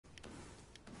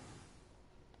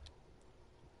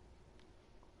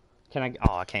Can I?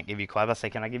 Oh, I can't give you coins. I say,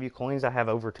 can I give you coins? I have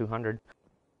over 200.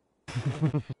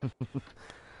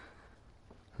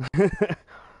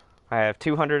 I have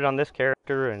 200 on this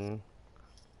character, and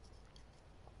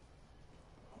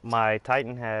my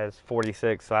Titan has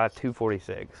 46, so I have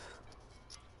 246.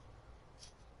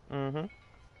 Mm-hmm.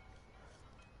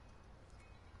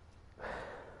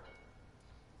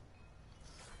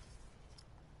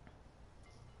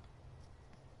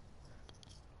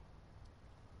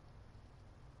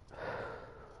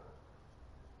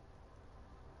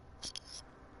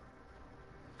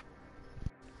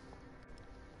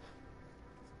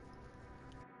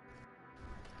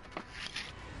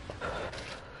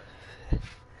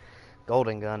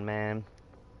 Golden gun, man.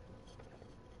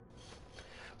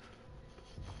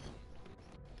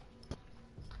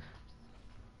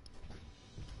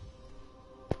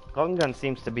 Golden gun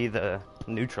seems to be the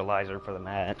neutralizer for the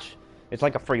match. It's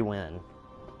like a free win.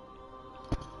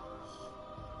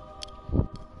 Are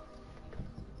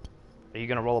you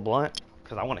gonna roll a blunt?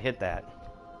 Because I want to hit that.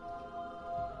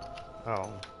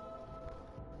 Oh.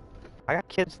 I got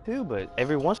kids too, but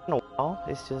every once in a while,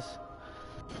 it's just...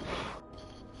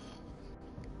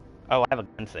 Oh, I have a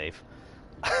gun safe.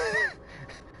 I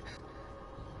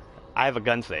have a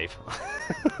gun safe.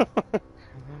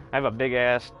 I have a big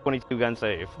ass 22 gun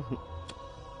safe.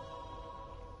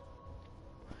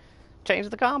 Change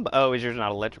the combo. Oh, is yours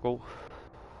not electrical?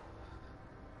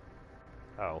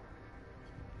 Oh.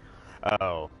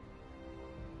 Oh.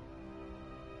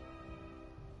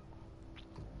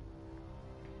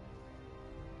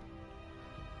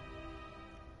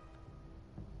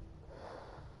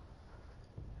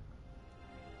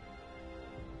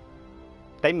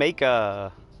 They make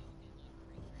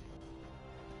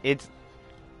it's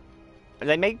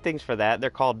they make things for that.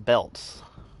 They're called belts.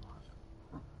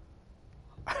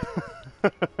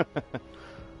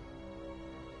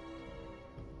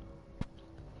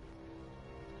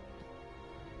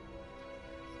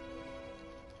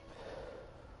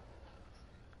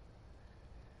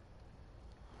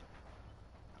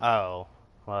 Oh.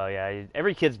 Well, yeah,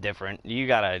 every kid's different. You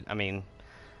gotta, I mean,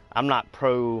 I'm not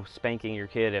pro spanking your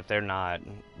kid if they're not,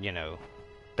 you know,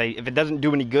 if it doesn't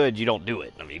do any good, you don't do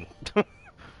it. I mean,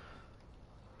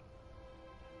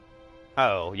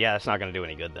 oh, yeah, it's not gonna do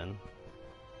any good then.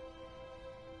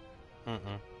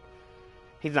 Mm-mm.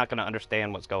 He's not gonna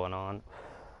understand what's going on.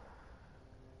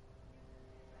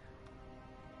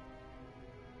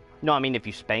 No, I mean, if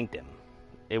you spanked him,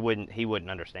 he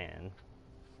wouldn't understand.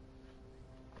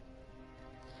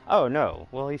 Oh, no.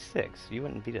 Well, he's 6. You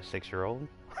wouldn't beat a 6-year-old.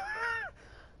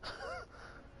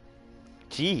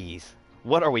 Jeez.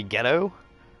 What are we, ghetto?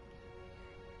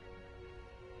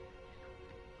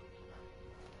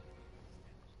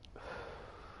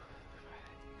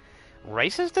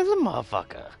 Racist as a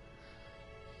motherfucker.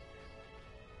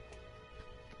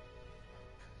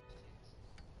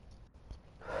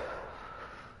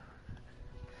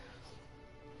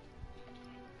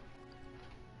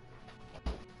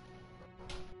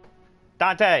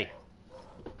 Dante!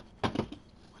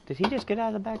 Did he just get out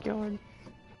of the backyard?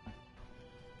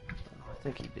 I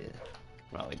think he did.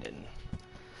 No, he didn't.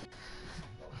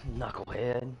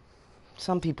 Knucklehead.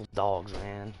 Some people's dogs,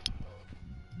 man.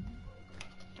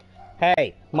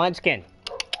 Hey, Munchkin.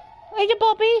 Hey, you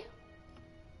puppy.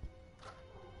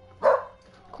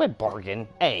 Quit barking.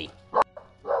 Hey.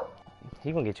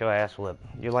 He gonna get your ass whipped.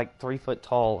 You're like 3 foot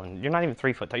tall, and you're not even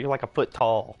 3 foot tall. You're like a foot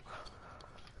tall.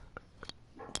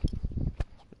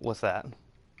 What's that?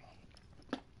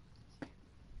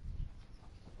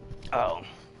 Oh.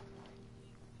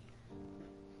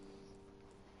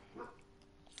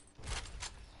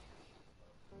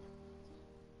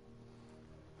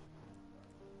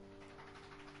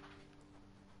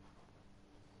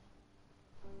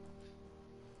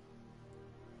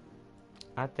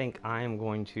 I think I am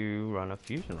going to run a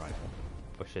fusion rifle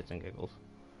for shits and giggles.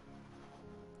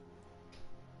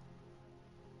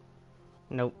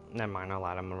 Nope, never mind, I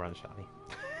lied, I'm gonna run shotty.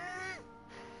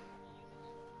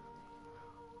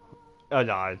 Oh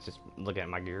no, it's just looking at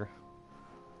my gear.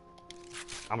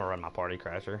 I'm gonna run my party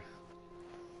crasher.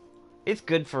 It's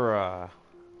good for,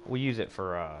 we use it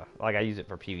for, like I use it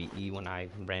for PvE when I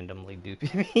randomly do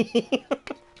PvE.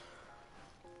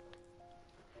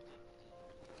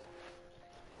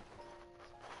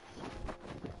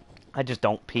 I just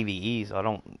don't PvE, so I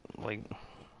don't, like,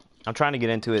 I'm trying to get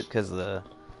into it because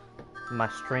my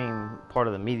stream, part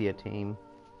of the media team,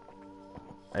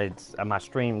 my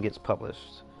stream gets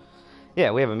published.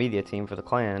 Yeah, we have a media team for the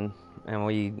clan,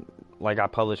 and I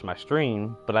publish my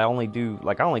stream, but I only do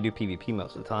PvP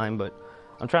most of the time, but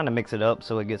I'm trying to mix it up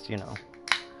so it gets, you know,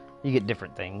 you get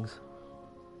different things.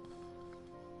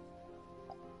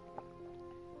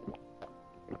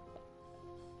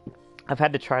 I've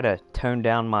had to try to tone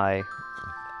down my...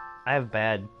 I have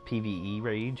bad PvE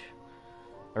rage.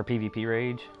 Or PvP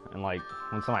rage. And like,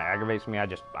 when somebody aggravates me, I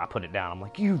put it down. I'm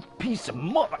like, you piece of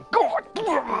mother...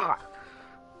 God!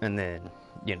 And then,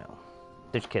 you know,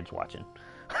 there's kids watching.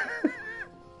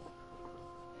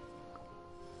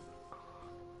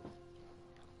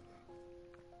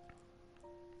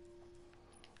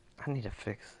 I need to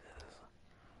fix this.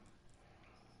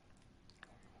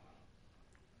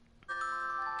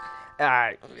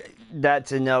 Alright,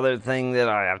 that's another thing that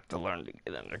I have to learn to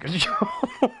get under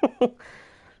control.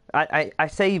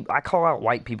 I call out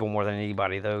white people more than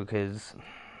anybody though, because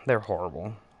they're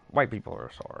horrible. White people are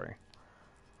sorry.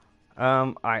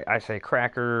 I say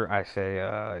cracker. I say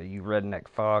you redneck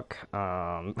fuck.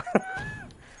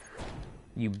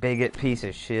 You bigot piece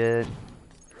of shit.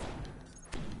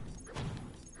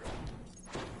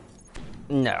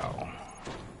 No.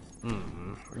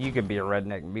 You could be a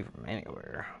redneck and be from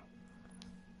anywhere.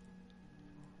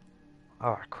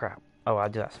 Oh, crap. Oh, I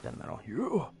do have spin metal.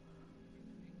 Yeah.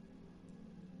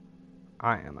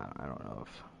 I don't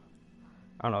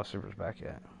know if Super's back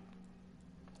yet.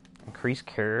 Increased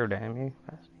carrier damage.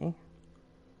 That's me.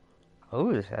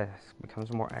 Oh, this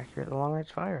becomes more accurate the longer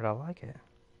it's fired. I like it.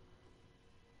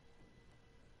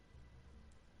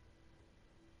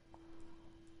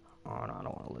 Oh, no, I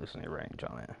don't want to lose any range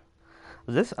on it.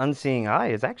 This Unseeing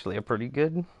Eye is actually a pretty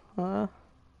good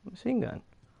machine gun.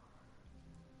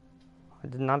 I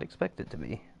did not expect it to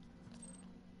be.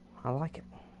 I like it.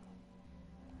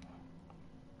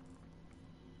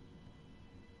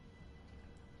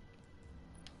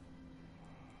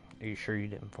 Are you sure you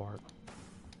didn't fart?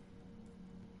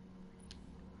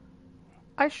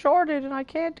 I shorted and I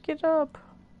can't get up.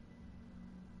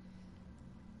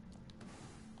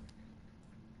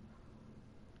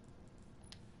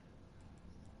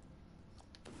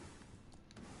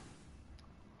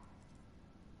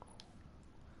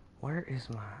 Where is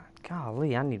my...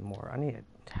 Golly, I need more.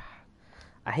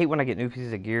 I hate when I get new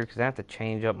pieces of gear because I have to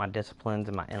change up my disciplines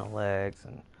and my intellects.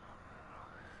 And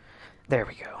there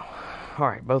we go.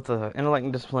 Alright, both the intellect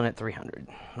and discipline at 300.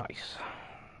 Nice.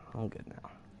 I'm good now.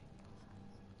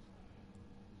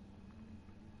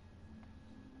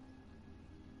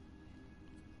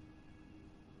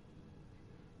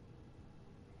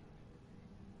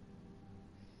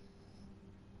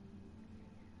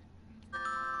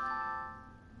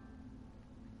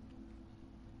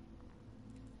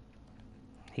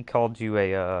 He called you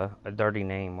a dirty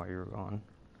name while you were gone.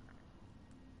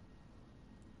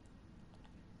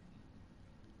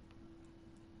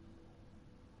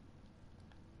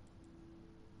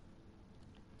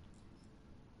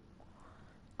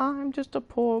 I'm just a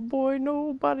poor boy,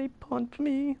 nobody punched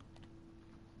me.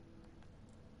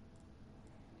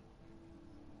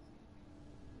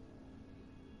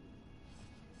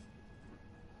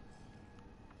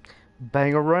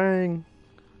 Bangarang!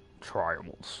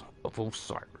 Trials of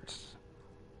Osiris.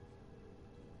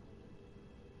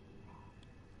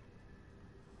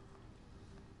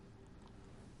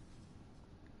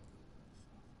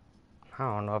 I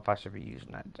don't know if I should be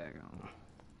using that daggone.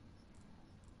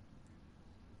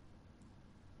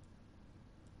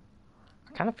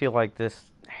 I kind of feel like this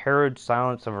Herod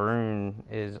Silence of Rune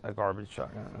is a garbage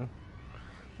shotgun.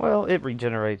 Well, it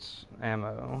regenerates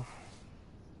ammo.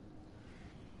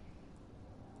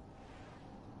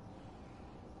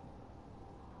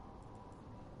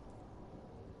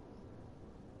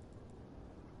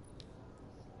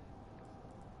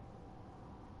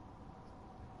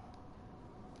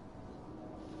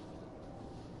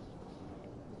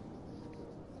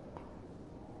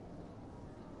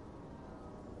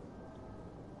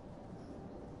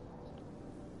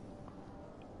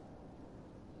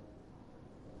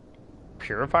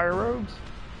 Purifier robes?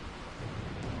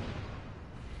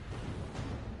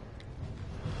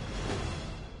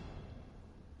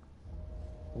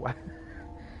 What?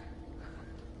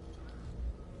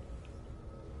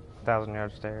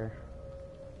 1,000-yard stare.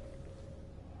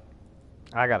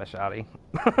 I got a shotty.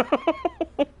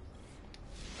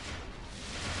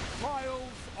 Trials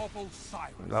of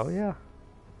Osiris. Oh yeah.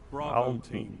 Bravo I'll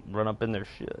team. run up in their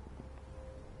shit.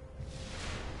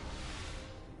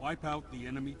 Wipe out the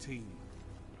enemy team.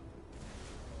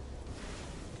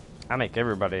 I make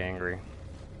everybody angry.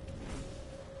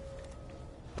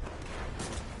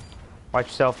 Watch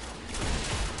yourself.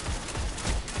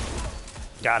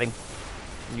 Got him.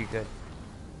 You good.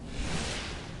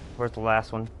 Where's the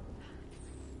last one?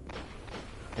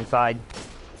 Inside.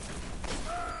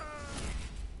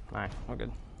 Alright, we're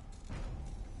good.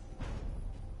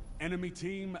 Enemy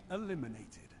team eliminated.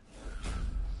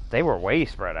 They were way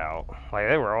spread out. Like,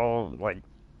 they were all, like,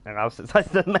 on opposite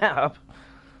sides of the map.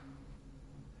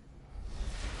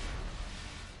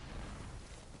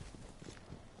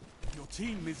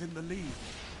 team is in the lead.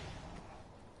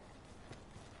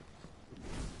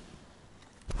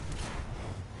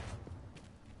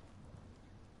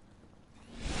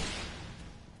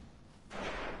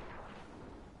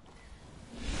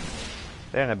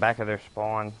 They're in the back of their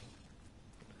spawn.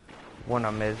 One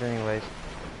of them is anyways.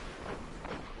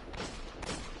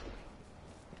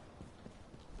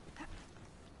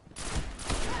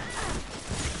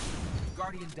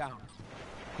 Guardian down.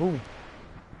 Ooh.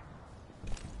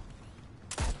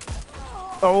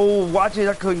 Oh, watch it.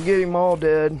 I couldn't get him all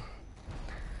dead.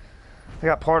 I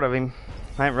got part of him.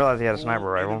 I didn't realize he had a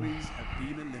sniper All rifle. enemies have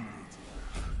been eliminated.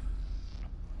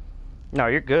 No,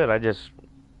 you're good.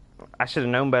 I should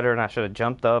have known better and I should have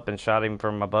jumped up and shot him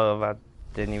from above. I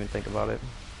didn't even think about it.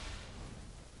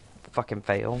 Fucking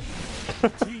fail.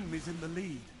 Team is in the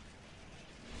lead.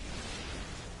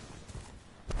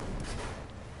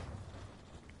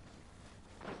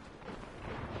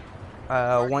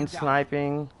 One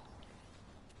sniping.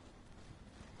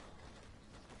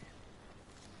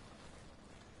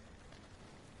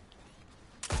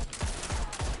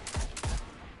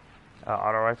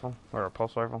 Auto rifle or a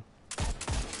pulse rifle.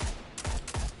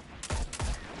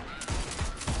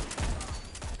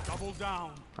 Double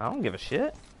down. I don't give a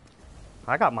shit.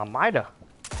 I got my Mida.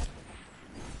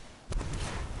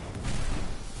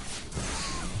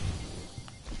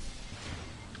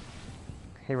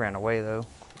 He ran away though.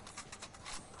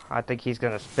 I think he's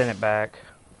gonna spin it back.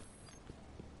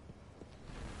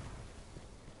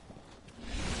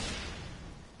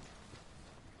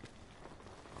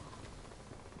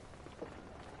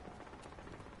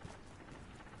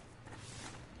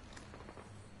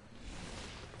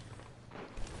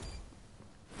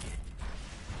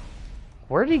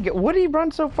 Where did he get? What did he run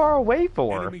so far away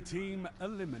for? Enemy team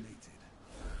eliminated.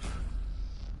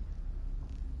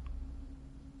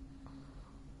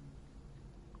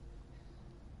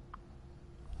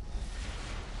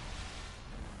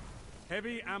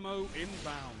 Heavy ammo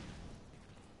inbound.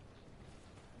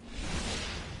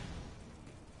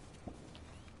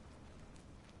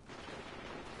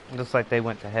 Looks like they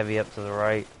went to heavy up to the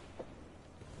right.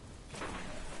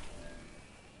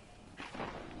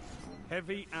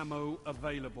 Heavy ammo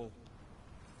available.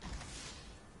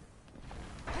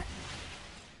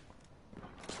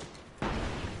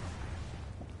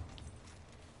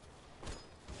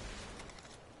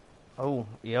 Oh,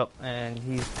 yep, and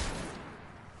he's...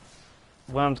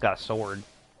 One of them's got a sword.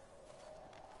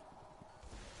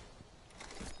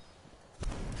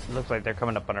 Looks like they're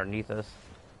coming up underneath us.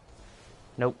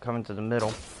 Nope, coming to the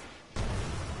middle.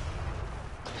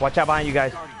 Watch out behind you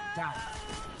guys. Down.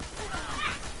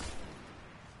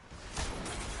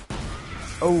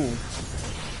 Oh.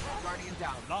 Guardian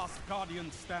down. Last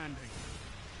Guardian standing.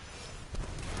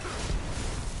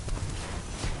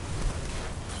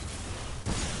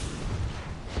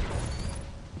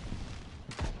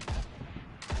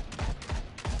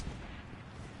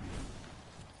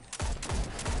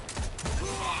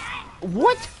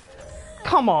 What?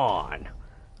 Come on.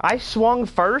 I swung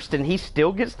first and he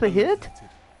still gets the hit?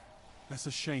 That's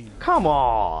a shame. Come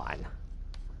on.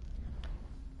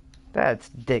 That's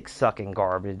dick-sucking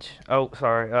garbage. Oh,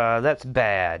 sorry. That's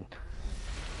bad.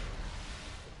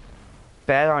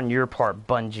 Bad on your part,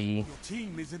 Bungie. Your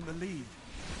team is in the lead.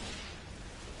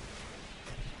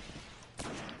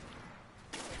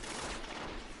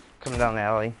 Coming down the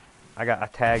alley. I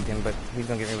tagged him, but he's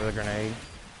gonna get me with a grenade.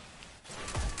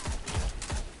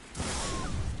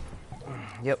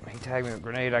 Yep, he tagged me with a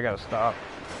grenade. I gotta stop.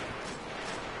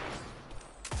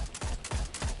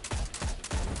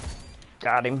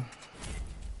 Got him.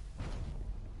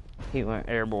 He went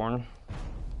airborne.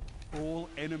 All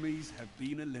enemies have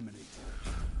been eliminated.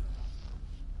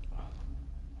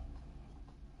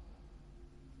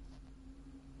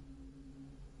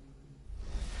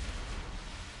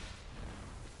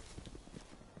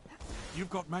 You've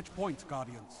got match points,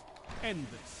 Guardians. End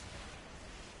this.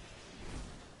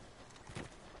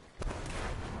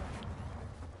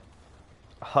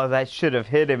 Oh, that should have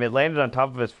hit him. It landed on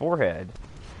top of his forehead.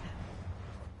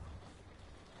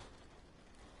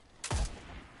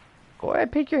 Go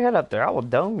ahead, peek your head up there. I will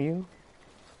dome you.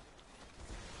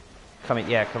 Coming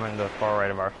to the far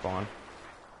right of our spawn.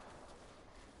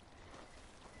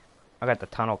 I got the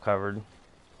tunnel covered.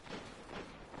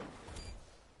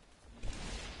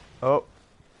 Oh,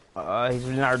 he's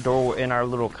in our door, in our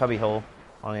little cubby hole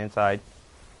on the inside.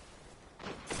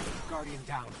 Guardian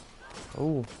down.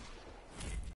 Ooh,